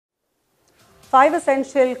5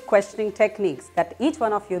 essential questioning techniques that each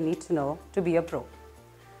one of you need to know to be a pro.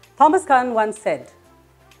 Thomas Kuhn once said,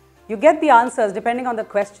 "You get the answers depending on the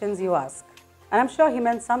questions you ask." And I'm sure he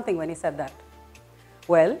meant something when he said that.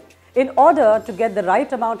 Well, in order to get the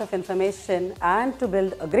right amount of information and to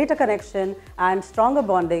build a greater connection and stronger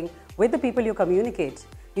bonding with the people you communicate,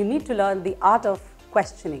 you need to learn the art of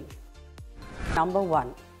questioning. Number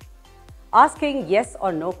 1, asking yes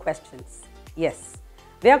or no questions. Yes,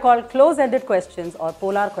 they are called close-ended questions or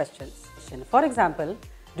polar questions. For example,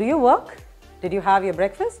 do you work? Did you have your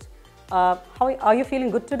breakfast? Are you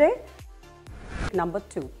feeling good today? Number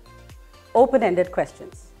 2, open-ended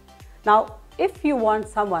questions. Now, if you want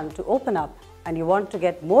someone to open up and you want to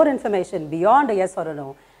get more information beyond a yes or a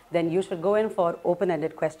no, then you should go in for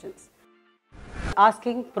open-ended questions.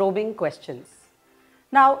 Asking probing questions.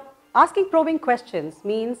 Now, asking probing questions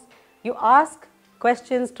means you ask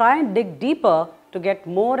questions, try and dig deeper to get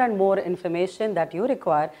more and more information that you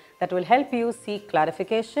require that will help you seek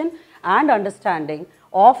clarification and understanding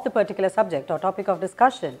of the particular subject or topic of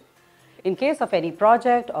discussion. In case of any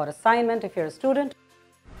project or assignment, if you're a student,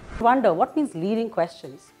 wonder what means leading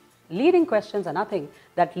questions. Leading questions are nothing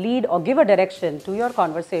that lead or give a direction to your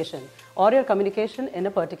conversation or your communication in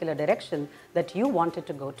a particular direction that you want it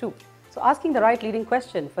to go to. So asking the right leading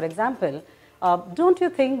question, for example, don't you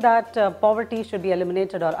think that poverty should be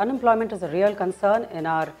eliminated or unemployment is a real concern in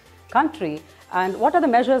our country, and what are the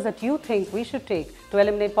measures that you think we should take to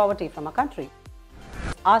eliminate poverty from our country?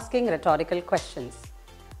 Asking rhetorical questions,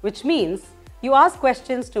 which means you ask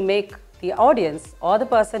questions to make the audience or the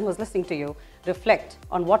person who's listening to you reflect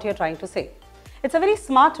on what you're trying to say. It's a very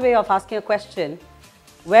smart way of asking a question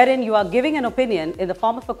wherein you are giving an opinion in the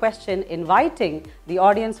form of a question, inviting the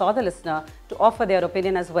audience or the listener to offer their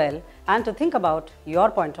opinion as well and to think about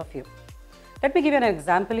your point of view. Let me give you an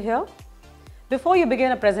example here. Before you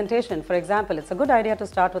begin a presentation, for example, it's a good idea to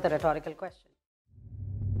start with a rhetorical question.